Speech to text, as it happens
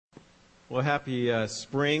Well, happy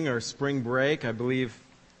spring or spring break. I believe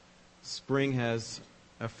spring has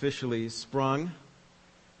officially sprung.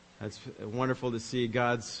 It's wonderful to see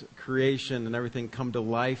God's creation and everything come to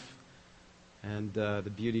life, and the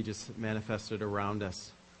beauty just manifested around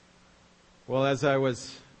us. Well, as I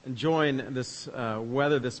was enjoying this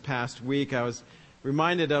weather this past week, I was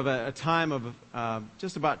reminded of a time of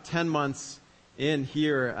just about 10 months in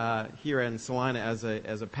here in Salina as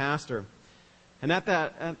a pastor. And at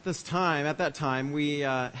that time, we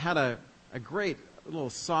had a great little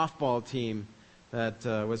softball team that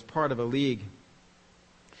was part of a league.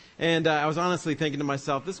 And I was honestly thinking to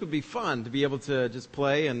myself, this would be fun to be able to just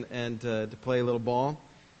play and to play a little ball.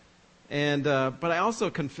 And but I also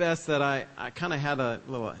confess that I kind of had a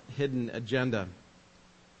little hidden agenda.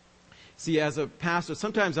 See, as a pastor,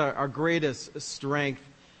 sometimes our greatest strength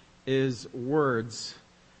is words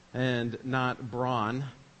and not brawn.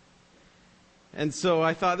 And so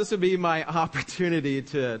I thought this would be my opportunity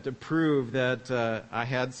to prove that I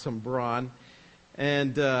had some brawn.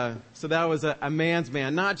 And so that was a man's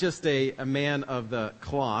man, not just a man of the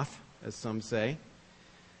cloth, as some say.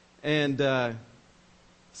 And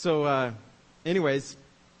anyways,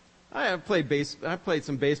 I played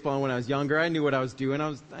some baseball when I was younger. I knew what I was doing.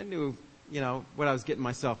 I knew, what I was getting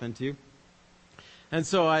myself into. And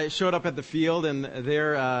so I showed up at the field, and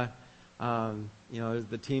there,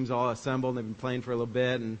 the team's all assembled, and they've been playing for a little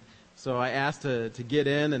bit, and so I asked to get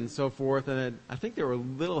in and so forth, and I think they were a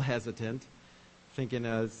little hesitant, thinking,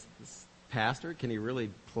 as pastor, can he really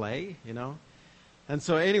play, And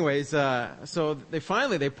so anyways, so they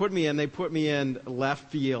put me in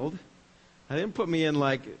left field. They didn't put me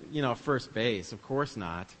in first base, of course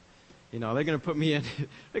not. They're going to put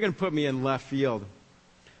me in left field.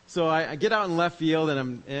 So I get out in left field,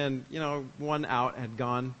 and one out had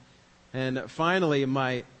gone. And finally,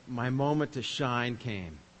 my moment to shine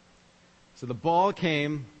came. So the ball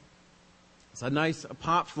came. It's a nice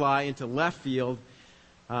pop fly into left field.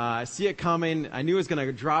 I see it coming. I knew it was going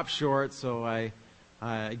to drop short, so I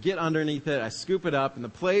get underneath it. I scoop it up, and the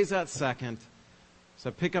play's at second. So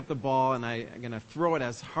I pick up the ball, and I'm going to throw it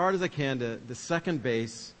as hard as I can to the second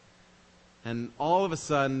base. And all of a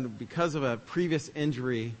sudden, because of a previous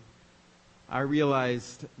injury, I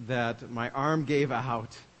realized that my arm gave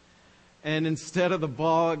out. And instead of the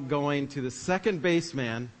ball going to the second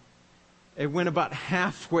baseman, it went about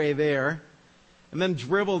halfway there, and then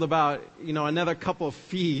dribbled about, another couple of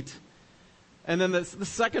feet. And then the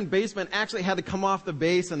second baseman actually had to come off the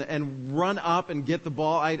base and run up and get the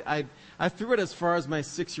ball. I threw it as far as my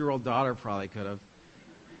 6-year-old daughter probably could have.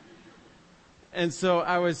 And so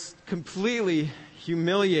I was completely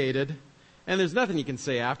humiliated. And there's nothing you can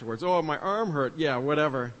say afterwards. Oh, my arm hurt. Yeah,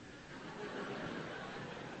 whatever.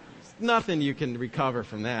 Nothing you can recover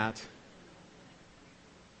from that.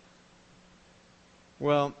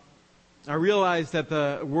 Well, I realized at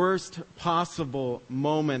the worst possible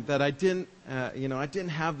moment that I didn't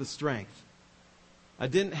have the strength. I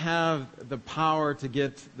didn't have the power to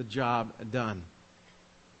get the job done.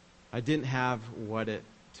 I didn't have what it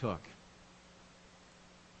took.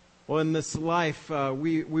 Well, in this life,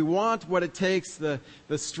 we want what it takes, the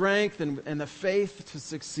strength and the faith to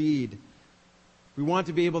succeed. We want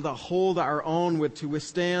to be able to hold our own to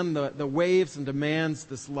withstand the waves and demands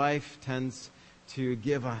this life tends to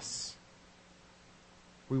give us.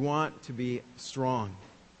 We want to be strong.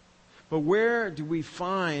 But where do we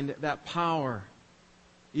find that power,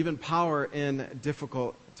 even power in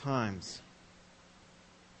difficult times?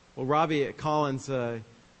 Well, Robbie Collins, a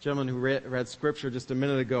gentleman who read Scripture just a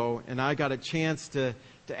minute ago, and I got a chance to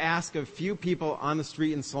ask a few people on the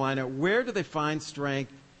street in Salina, where do they find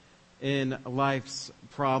strength in life's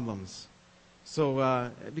problems? So,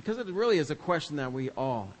 because it really is a question that we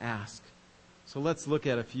all ask. So let's look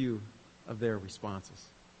at a few of their responses.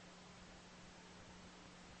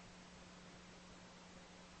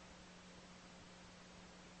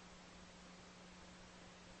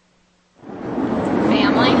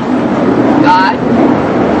 Family, God,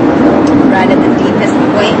 right at the deepest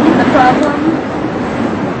point in the problem,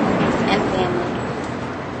 and family.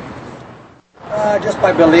 Just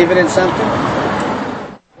by believing in something.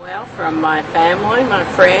 Well, from my family, my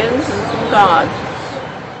friends, and God.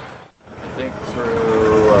 I think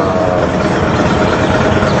through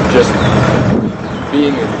just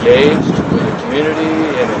being engaged with the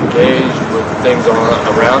community and engaged with things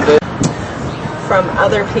around it. From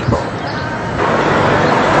other people.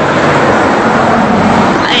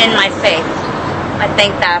 In my faith. I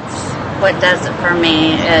think that's what does it for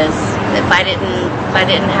me, is if I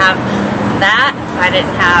didn't have that, if I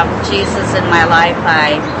didn't have Jesus in my life,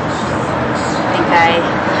 I think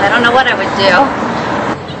I don't know what I would do.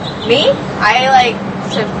 Me? I like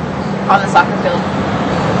to on the soccer field,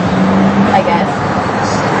 I guess.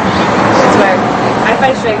 That's where I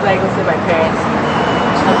find strength like with my parents.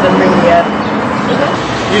 Help them bring me up.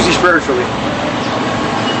 Usually spiritually.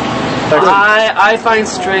 I find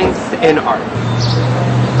strength in art.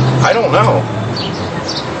 I don't know.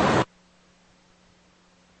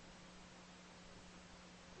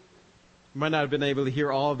 You might not have been able to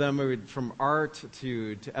hear all of them, from art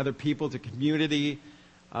to other people, to community,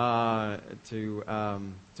 to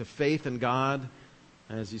faith in God.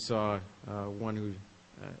 As you saw, one who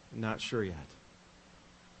not sure yet.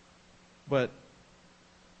 But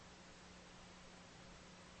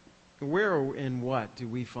where and what do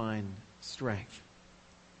we find strength?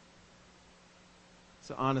 It's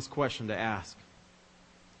an honest question to ask.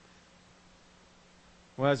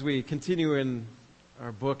 Well, as we continue in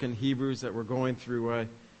our book in Hebrews that we're going through,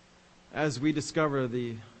 as we discover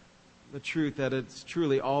the truth that it's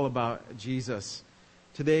truly all about Jesus,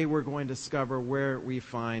 today we're going to discover where we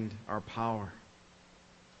find our power.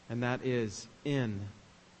 And that is in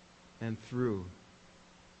and through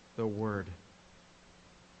the Word.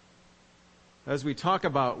 As we talk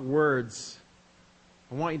about words,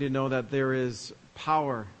 I want you to know that there is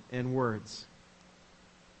power in words.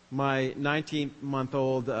 My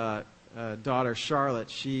 19-month-old daughter, Charlotte,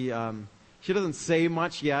 she doesn't say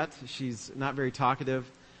much yet. She's not very talkative.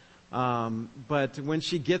 But when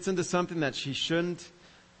she gets into something that she shouldn't,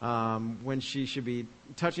 when she should be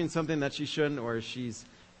touching something that she shouldn't, or she's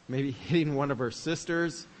maybe hitting one of her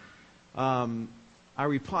sisters, I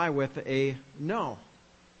reply with a no.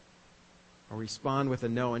 Or respond with a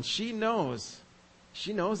no. And she knows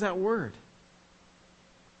that word.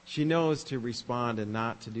 She knows to respond and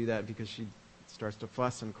not to do that because she starts to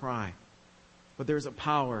fuss and cry. But there's a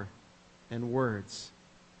power in words.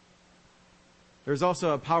 There's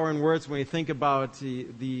also a power in words when you think about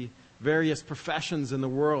the various professions in the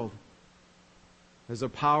world. There's a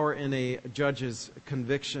power in a judge's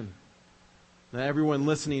conviction. Now, everyone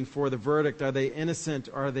listening for the verdict, are they innocent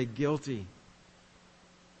or are they guilty?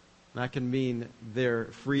 That can mean their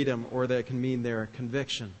freedom or that can mean their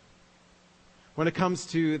conviction. When it comes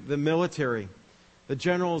to the military, the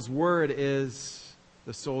general's word is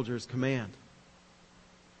the soldier's command.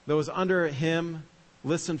 Those under him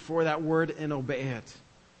listen for that word and obey it.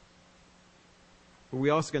 But we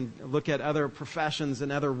also can look at other professions and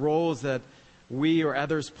other roles that we or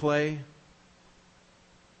others play,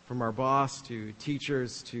 from our boss to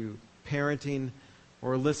teachers to parenting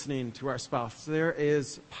or listening to our spouse. There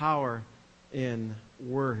is power in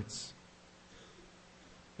words.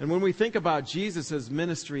 And when we think about Jesus'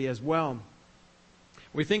 ministry as well,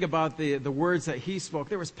 we think about the words that he spoke.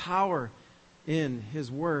 There was power in his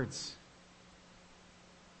words.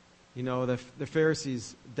 You know, the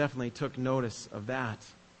Pharisees definitely took notice of that.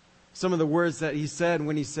 Some of the words that he said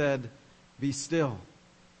when he said, "Be still."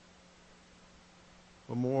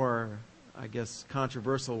 But more, I guess,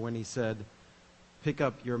 controversial when he said, "Pick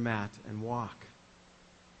up your mat and walk."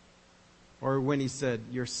 Or when he said,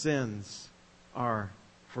 "Your sins are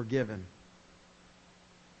forgiven."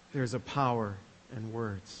 There's a power in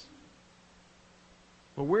words.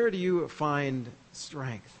 But where do you find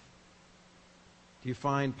strength? Do you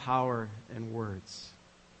find power in words?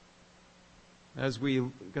 As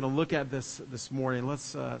we're going to look at this morning,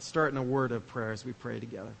 let's start in a word of prayer as we pray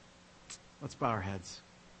together. Let's bow our heads.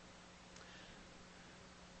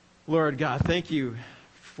 Lord God, thank you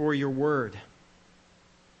for your word.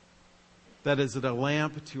 That is a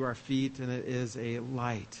lamp to our feet and it is a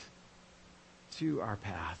light to our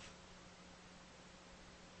path.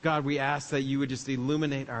 God, we ask that you would just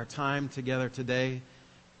illuminate our time together today,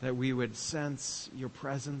 that we would sense your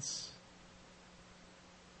presence,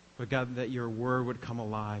 but God, that your word would come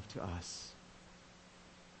alive to us.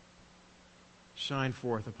 Shine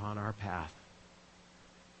forth upon our path.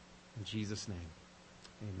 In Jesus' name,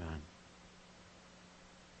 amen.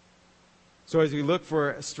 So as we look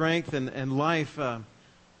for strength and life, the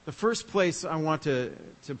first place I want to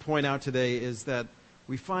point out today is that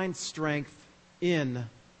we find strength in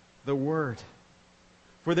the Word.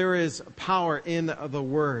 For there is power in the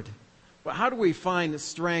Word. But how do we find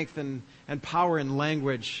strength and power in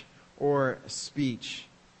language or speech?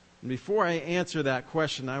 And before I answer that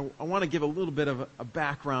question, I want to give a little bit of a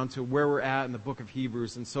background to where we're at in the book of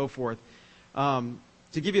Hebrews and so forth.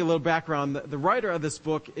 To give you a little background, the writer of this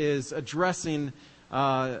book is addressing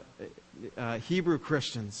Hebrew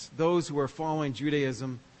Christians, those who are following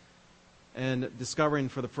Judaism and discovering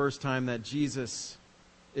for the first time that Jesus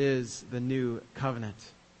is the new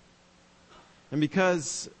covenant. And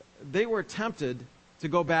because they were tempted to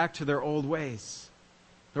go back to their old ways.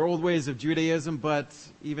 their old ways of Judaism, but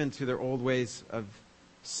even to their old ways of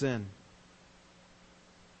sin.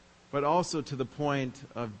 But also to the point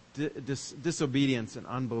of disobedience and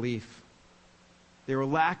unbelief. They were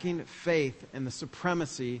lacking faith in the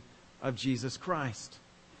supremacy of Jesus Christ.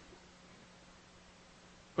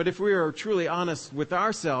 But if we are truly honest with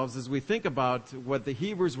ourselves as we think about what the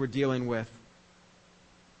Hebrews were dealing with,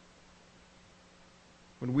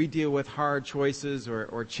 when we deal with hard choices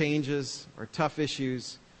or changes or tough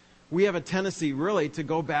issues, we have a tendency really to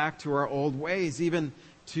go back to our old ways, even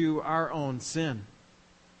to our own sin.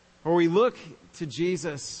 Or we look to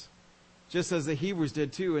Jesus, just as the Hebrews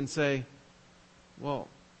did too, and say, well,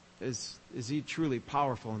 is he truly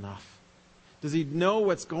powerful enough? Does he know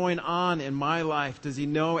what's going on in my life? Does he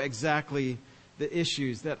know exactly the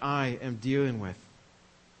issues that I am dealing with?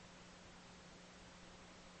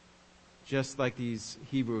 Just like these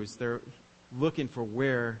Hebrews, they're looking for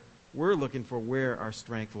where our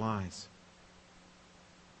strength lies.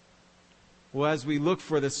 Well, as we look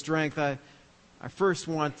for the strength, I first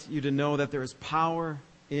want you to know that there is power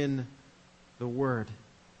in the Word.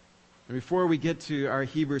 And before we get to our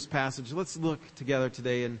Hebrews passage, let's look together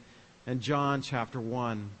today in John chapter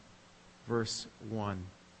 1, verse 1.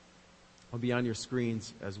 It'll be on your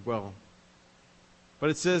screens as well. But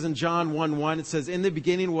it says in John 1:1, it says, "In the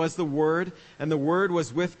beginning was the Word, and the Word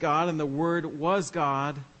was with God, and the Word was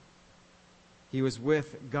God. He was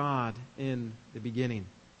with God in the beginning."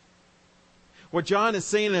 What John is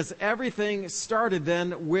saying is everything started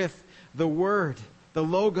then with the Word, the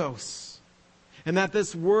Logos, and that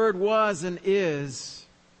this Word was and is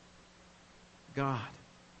God.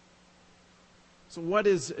 So what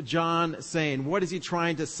is John saying? What is he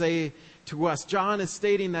trying to say to us? John is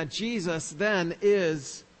stating that Jesus then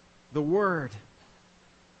is the Word.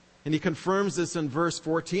 And he confirms this in verse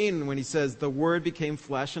 14 when he says, "The Word became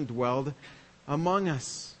flesh and dwelled among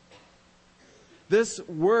us." This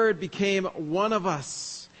Word became one of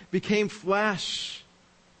us, became flesh.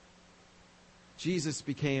 Jesus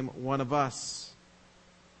became one of us.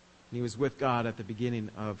 And he was with God at the beginning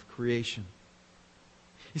of creation.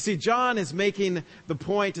 You see, John is making the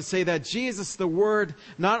point to say that Jesus, the Word,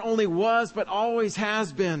 not only was, but always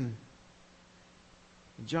has been.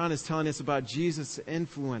 And John is telling us about Jesus'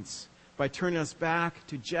 influence by turning us back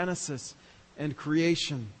to Genesis and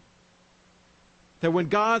creation. That when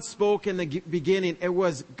God spoke in the beginning, it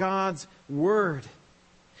was God's Word.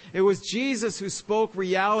 It was Jesus who spoke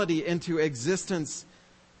reality into existence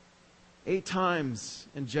 8 times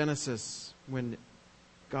in Genesis when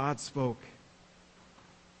God spoke.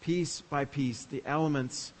 Piece by piece, the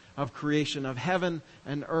elements of creation, of heaven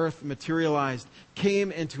and earth materialized,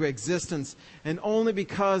 came into existence, and only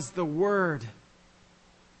because the Word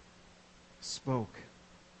spoke.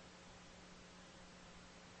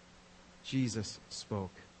 Jesus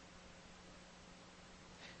spoke.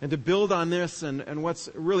 And to build on this, and what's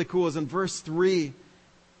really cool is in verse 3,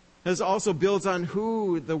 this also builds on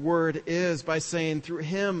who the Word is by saying, "Through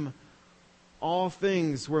Him all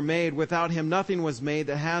things were made. Without Him nothing was made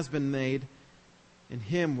that has been made. In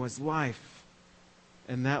Him was life,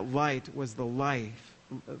 and that light was the life.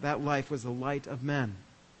 That life was the light of men."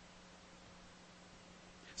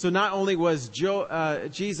 So not only was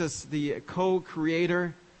Jesus the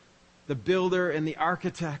co-creator, the builder, and the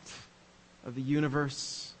architect of the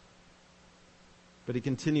universe, but He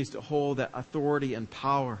continues to hold that authority and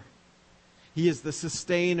power. He is the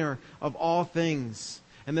sustainer of all things.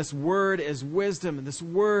 And this Word is wisdom, and this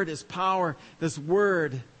Word is power. This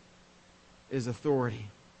Word is authority.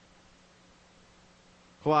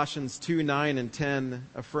 Colossians 2:9 and 10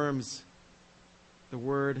 affirms the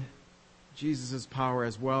Word, Jesus' power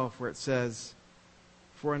as well, for it says,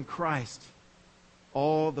 "For in Christ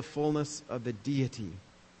all the fullness of the deity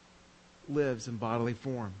lives in bodily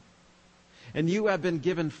form. And you have been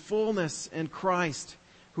given fullness in Christ,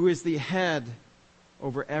 who is the head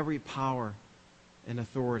over every power and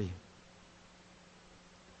authority."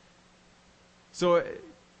 So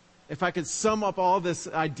if I could sum up all this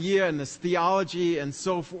idea and this theology and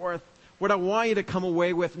so forth, what I want you to come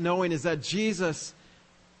away with knowing is that Jesus,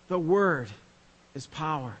 the Word, is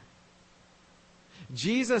power.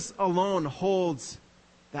 Jesus alone holds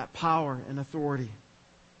that power and authority.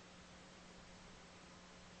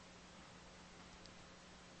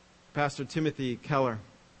 Pastor Timothy Keller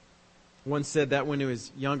once said that when he was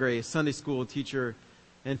younger, a Sunday school teacher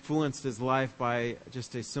influenced his life by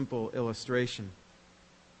just a simple illustration.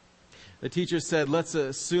 The teacher said, "Let's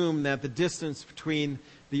assume that the distance between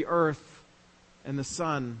the earth and the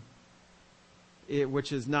sun,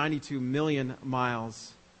 which is 92 million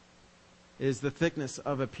miles, is the thickness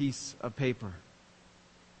of a piece of paper.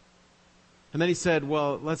 And then he said,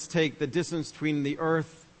 well, let's take the distance between the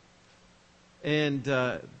earth and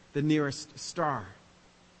the nearest star,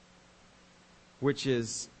 which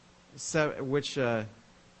is 70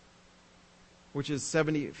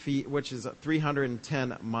 feet, which is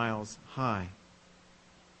 310 miles high.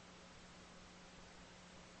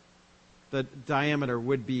 The diameter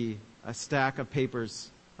would be a stack of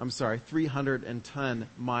papers, 310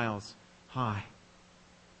 miles high.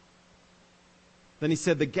 Then he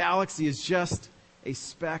said the galaxy is just a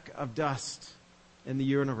speck of dust in the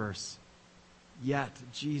universe. Yet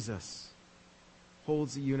Jesus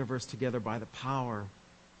holds the universe together by the power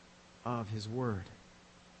of His Word.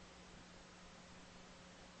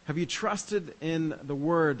 Have you trusted in the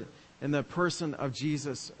Word, in the person of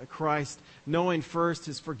Jesus Christ, knowing first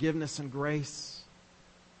His forgiveness and grace?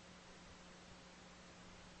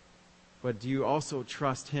 But do you also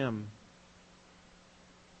trust Him,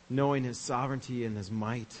 knowing His sovereignty and His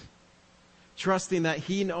might? Trusting that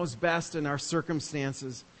He knows best in our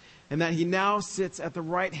circumstances, and that He now sits at the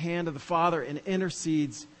right hand of the Father and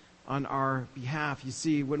intercedes on our behalf. You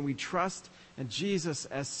see, when we trust in Jesus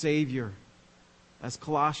as Savior, as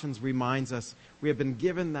Colossians reminds us, we have been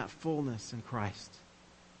given that fullness in Christ.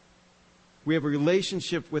 We have a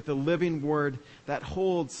relationship with the living Word that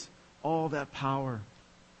holds all that power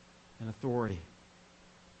and authority.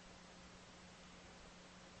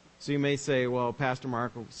 So you may say, well, Pastor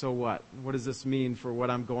Mark, so what? What does this mean for what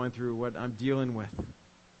I'm going through, what I'm dealing with?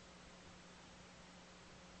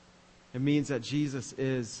 It means that Jesus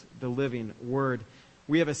is the living Word.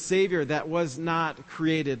 We have a Savior that was not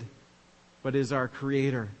created, but is our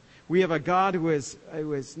Creator. We have a God who is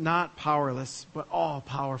not powerless, but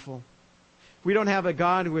all-powerful. We don't have a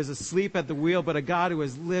God who is asleep at the wheel, but a God who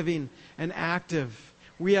is living and active.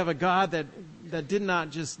 We have a God that did not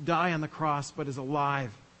just die on the cross, but is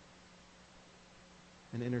alive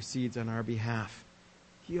and intercedes on our behalf.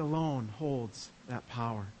 He alone holds that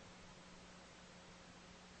power.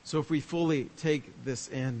 So if we fully take this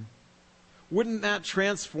in, wouldn't that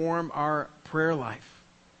transform our prayer life?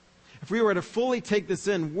 If we were to fully take this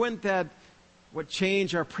in, wouldn't that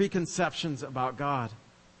change our preconceptions about God?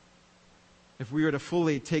 If we were to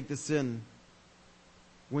fully take this in,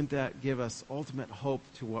 wouldn't that give us ultimate hope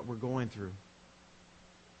to what we're going through?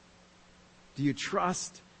 Do you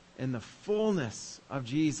trust in the fullness of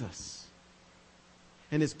Jesus,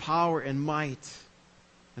 in His power and might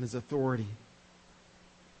and His authority?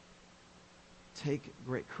 Take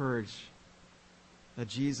great courage that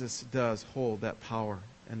Jesus does hold that power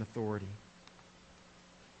and authority.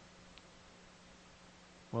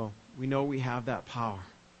 Well, we know we have that power.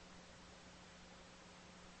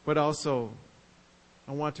 But also,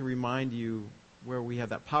 I want to remind you where we have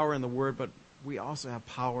that power in the Word, but we also have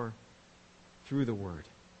power through the Word.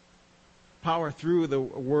 Power through the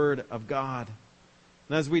Word of God.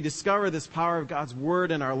 And as we discover this power of God's Word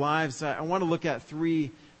in our lives, I want to look at three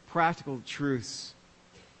practical truths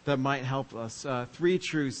that might help us. Three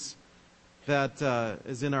truths that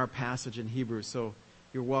is in our passage in Hebrews. So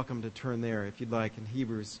you're welcome to turn there if you'd like in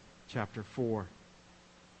Hebrews chapter 4.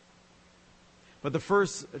 But the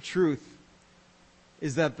first truth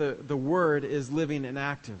is that the Word is living and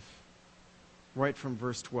active, right from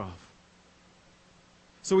verse 12.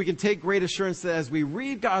 So we can take great assurance that as we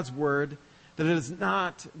read God's Word, that it is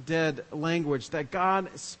not dead language, that God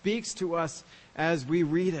speaks to us as we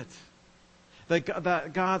read it,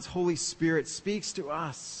 that God's Holy Spirit speaks to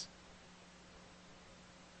us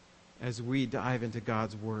as we dive into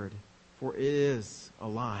God's Word, for it is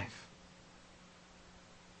alive.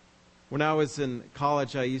 When I was in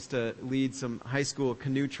college, I used to lead some high school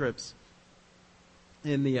canoe trips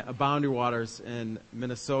in the Boundary Waters in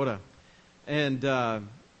Minnesota. And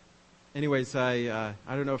anyways, I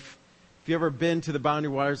don't know if you've ever been to the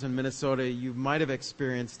Boundary Waters in Minnesota, you might have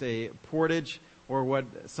experienced a portage, or what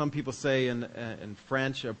some people say in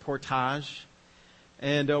French, a portage.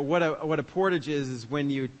 And what a portage is when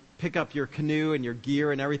you pick up your canoe and your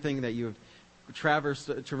gear and everything that you've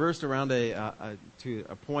traversed around to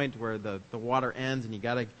a point where the water ends and you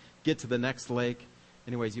got to get to the next lake.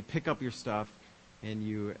 Anyways, you pick up your stuff and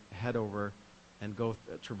you head over and go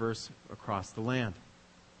traverse across the land.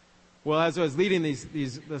 Well, as I was leading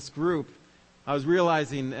this group, I was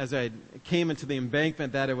realizing as I came into the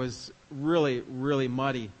embankment that it was really, really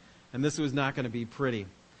muddy, and this was not going to be pretty.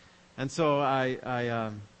 And so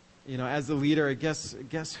I as the leader,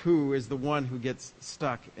 guess who is the one who gets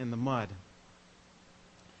stuck in the mud?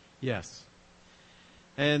 Yes.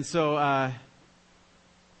 And so I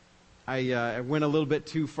went a little bit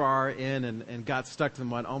too far in and got stuck to the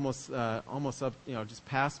mud, almost up, just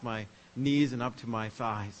past my knees and up to my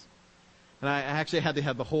thighs. And I actually had to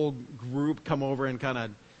have the whole group come over and kind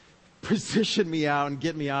of position me out and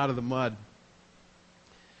get me out of the mud.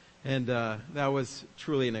 And that was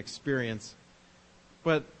truly an experience.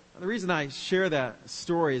 But the reason I share that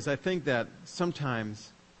story is I think that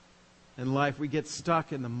sometimes in life we get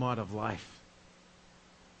stuck in the mud of life.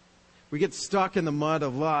 We get stuck in the mud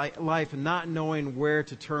of life and not knowing where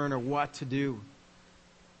to turn or what to do.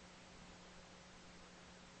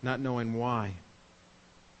 Not knowing why.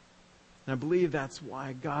 And I believe that's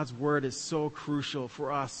why God's Word is so crucial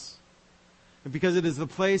for us. And because it is the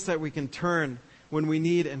place that we can turn when we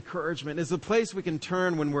need encouragement. It's the place we can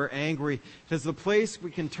turn when we're angry. It's the place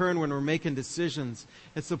we can turn when we're making decisions.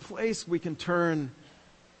 It's the place we can turn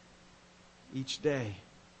each day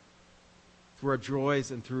through our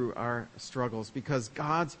joys and through our struggles. Because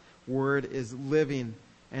God's Word is living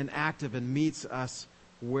and active and meets us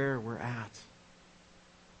where we're at.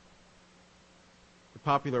 The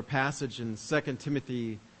popular passage in 2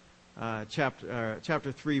 Timothy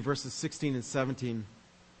chapter 3, verses 16 and 17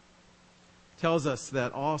 tells us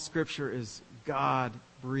that all Scripture is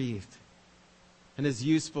God-breathed and is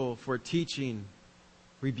useful for teaching,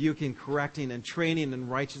 rebuking, correcting, and training in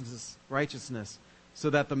righteousness, so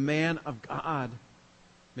that the man of God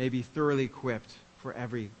may be thoroughly equipped for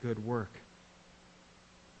every good work.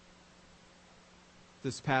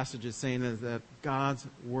 This passage is saying that God's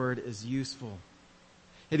Word is useful.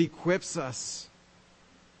 It equips us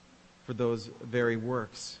for those very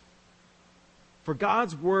works. For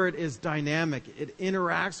God's Word is dynamic. It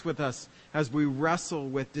interacts with us as we wrestle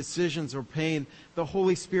with decisions or pain. The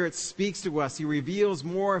Holy Spirit speaks to us. He reveals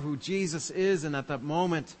more of who Jesus is, and at that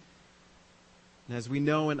moment, and as we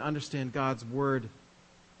know and understand God's Word,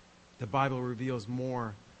 the Bible reveals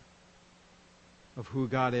more of who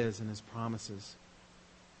God is and His promises.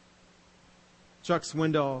 Chuck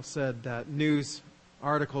Swindoll said that news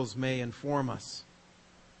articles may inform us.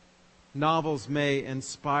 Novels may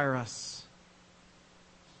inspire us.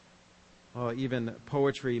 Even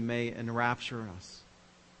poetry may enrapture us.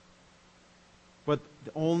 But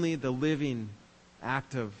only the living,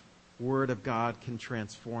 active Word of God can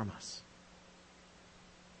transform us.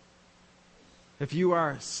 If you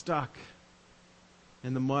are stuck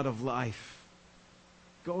in the mud of life,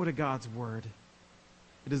 go to God's Word.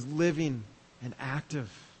 It is living and active.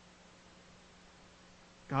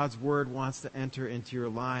 God's Word wants to enter into your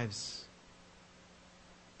lives.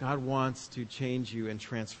 God wants to change you and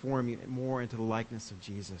transform you more into the likeness of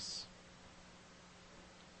Jesus.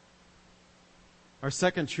 Our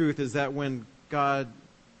second truth is that when God's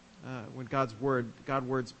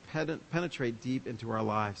words penetrate deep into our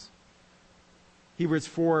lives. Hebrews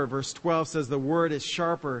 4 verse 12 says, "The Word is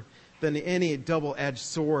sharper than any double-edged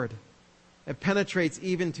sword. It penetrates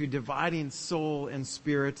even to dividing soul and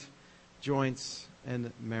spirit, joints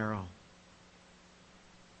and marrow."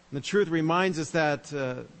 And the truth reminds us that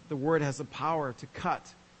the Word has the power to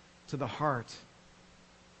cut to the heart,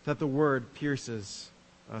 that the Word pierces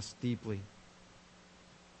us deeply.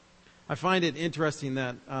 I find it interesting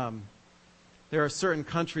that there are certain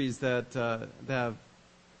countries that have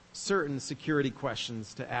certain security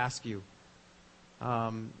questions to ask you,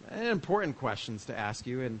 and important questions to ask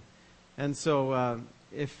you. And so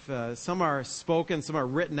if some are spoken, some are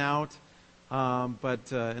written out,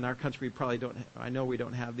 but in our country, we probably don't. I know we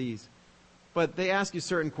don't have these. But they ask you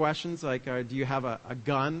certain questions like, do you have a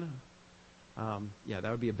gun? Yeah,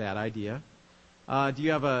 that would be a bad idea. Do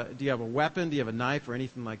you have a weapon? Do you have a knife or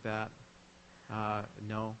anything like that?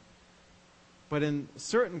 No. But in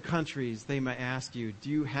certain countries, they may ask you, do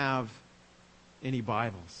you have any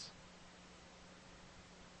Bibles?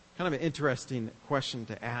 Kind of an interesting question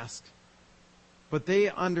to ask. But they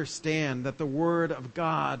understand that the Word of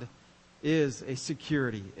God is a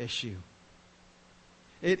security issue.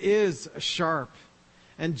 It is sharp,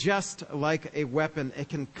 and just like a weapon, it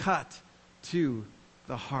can cut to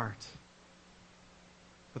the heart.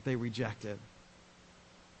 But they reject it.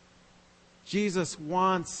 Jesus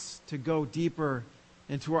wants to go deeper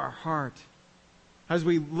into our heart. As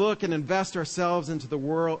we look and invest ourselves into the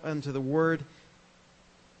Word,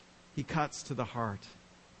 He cuts to the heart.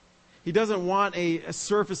 He doesn't want a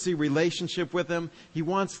surfacey relationship with Him. He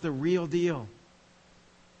wants the real deal.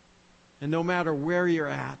 And no matter where you're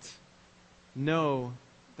at, know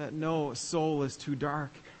that no soul is too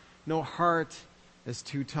dark. No heart is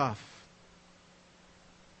too tough.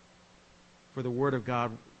 For the Word of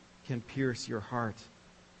God can pierce your heart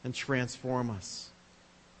and transform us.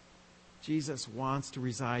 Jesus wants to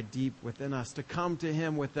reside deep within us, to come to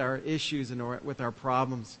Him with our issues and with our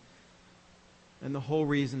problems. And the whole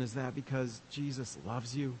reason is that because Jesus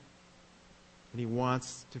loves you and He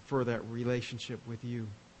wants to further that relationship with you.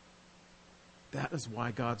 That is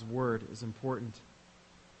why God's Word is important.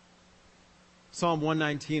 Psalm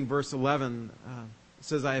 119, verse 11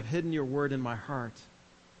 says, I have hidden your word in my heart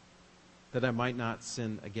that I might not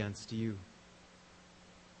sin against you.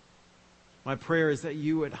 My prayer is that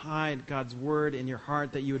you would hide God's Word in your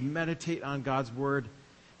heart, that you would meditate on God's Word,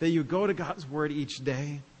 that you would go to God's Word each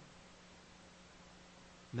day,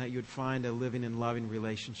 and that you would find a living and loving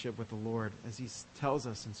relationship with the Lord, as He tells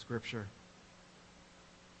us in Scripture.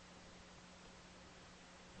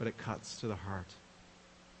 But it cuts to the heart.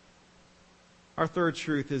 Our third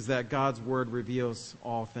truth is that God's Word reveals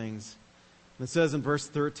all things. And it says in verse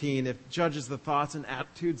 13, it judges the thoughts and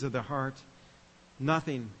attitudes of the heart.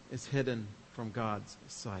 Nothing is hidden from God's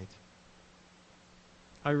sight.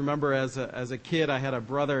 I remember as a kid, I had a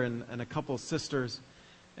brother and a couple of sisters,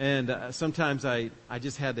 and sometimes I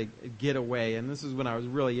just had to get away, and this is when I was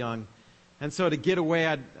really young. And so to get away,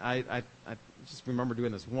 I just remember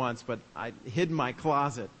doing this once, but I hid in my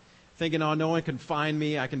closet, thinking, oh, no one can find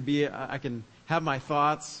me. I can have my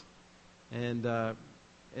thoughts and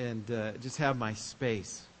just have my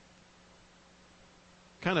space.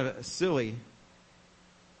 Kind of silly,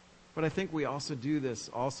 but I think we also do this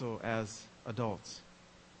also as adults,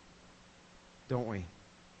 don't we?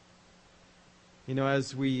 You know,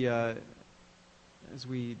 as we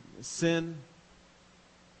sin,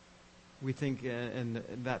 we think, and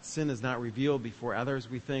that sin is not revealed before others,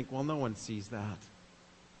 we think, well, no one sees that.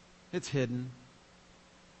 It's hidden.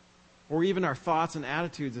 Or even our thoughts and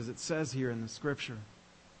attitudes, as it says here in the Scripture.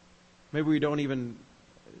 Maybe we don't even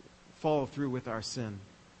follow through with our sin.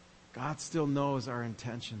 God still knows our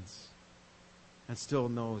intentions and still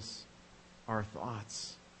knows our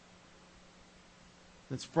thoughts.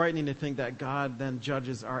 It's frightening to think that God then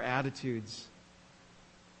judges our attitudes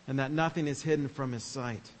and that nothing is hidden from His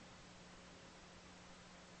sight.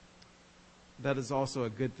 That is also a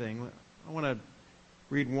good thing. I want to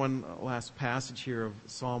read one last passage here of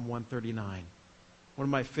Psalm 139. One of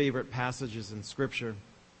my favorite passages in Scripture,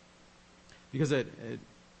 because it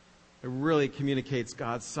really communicates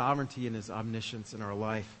God's sovereignty and His omniscience in our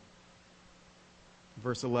life.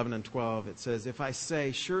 Verse 11 and 12, it says, if I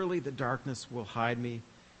say, surely the darkness will hide me,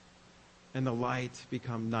 and the light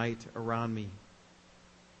become night around me,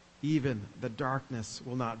 even the darkness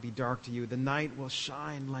will not be dark to you. The night will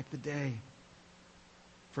shine like the day,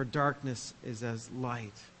 for darkness is as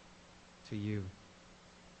light to you.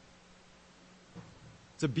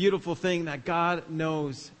 It's a beautiful thing that God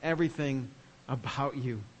knows everything about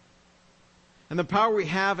you. And the power we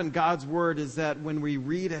have in God's Word is that when we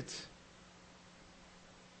read it,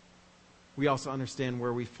 we also understand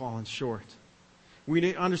where we've fallen short.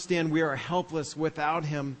 We understand we are helpless without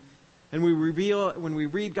Him. And when we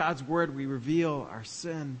read God's Word, we reveal our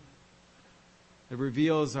sin. It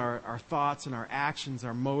reveals our thoughts and our actions,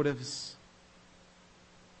 our motives.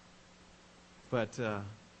 But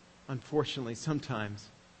unfortunately, sometimes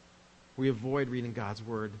we avoid reading God's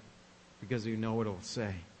Word because we know what it will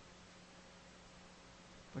say.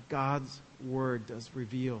 But God's Word does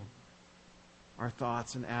reveal our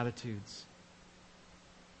thoughts and attitudes,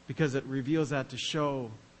 because it reveals that to show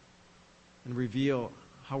and reveal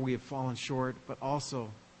how we have fallen short, but also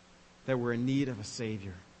that we're in need of a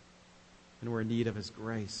Savior and we're in need of His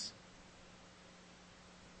grace.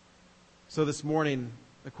 So this morning,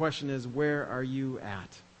 the question is, where are you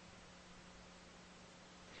at?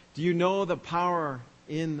 Do you know the power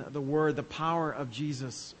in the Word, the power of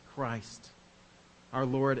Jesus Christ, our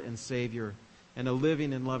Lord and Savior, and a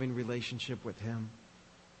living and loving relationship with Him?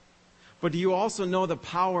 But do you also know the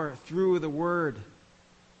power through the Word?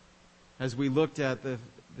 As we looked at the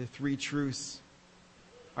three truths,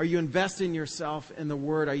 are you investing yourself in the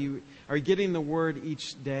Word? Are you getting the Word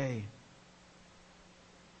each day,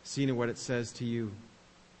 seeing what it says to you?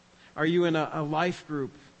 Are you in a life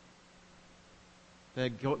group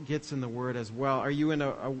that gets in the Word as well? Are you in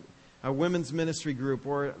a women's ministry group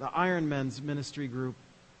or the Iron Men's ministry group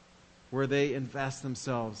where they invest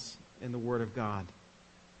themselves in the Word of God?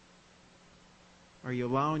 Are you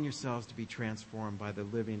allowing yourselves to be transformed by the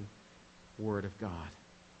living Word of God?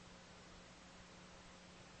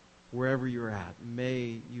 Wherever you're at,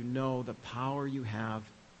 may you know the power you have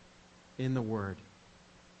in the Word,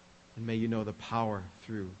 and may you know the power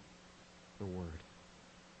through the Word.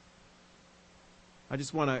 I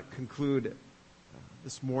just want to conclude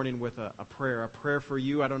this morning with a prayer for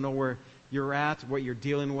you. I don't know where you're at, what you're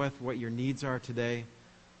dealing with, what your needs are today,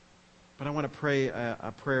 but I want to pray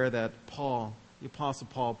a prayer that Paul, the Apostle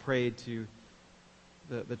Paul, prayed to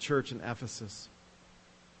the church in Ephesus.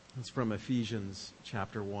 It's from Ephesians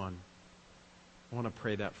chapter 1. I want to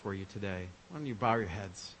pray that for you today. Why don't you bow your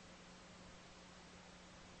heads?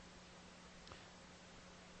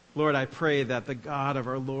 Lord, I pray that the God of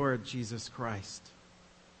our Lord Jesus Christ,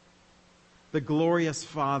 the glorious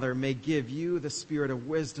Father, may give you the spirit of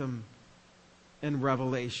wisdom and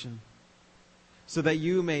revelation so that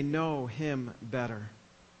you may know him better.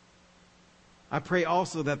 I pray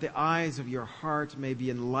also that the eyes of your heart may be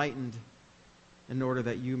enlightened in order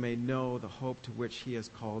that you may know the hope to which he has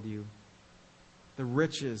called you, the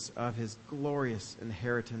riches of his glorious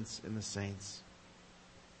inheritance in the saints,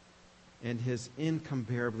 and his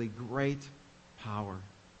incomparably great power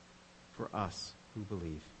for us who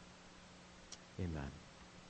believe. Amen.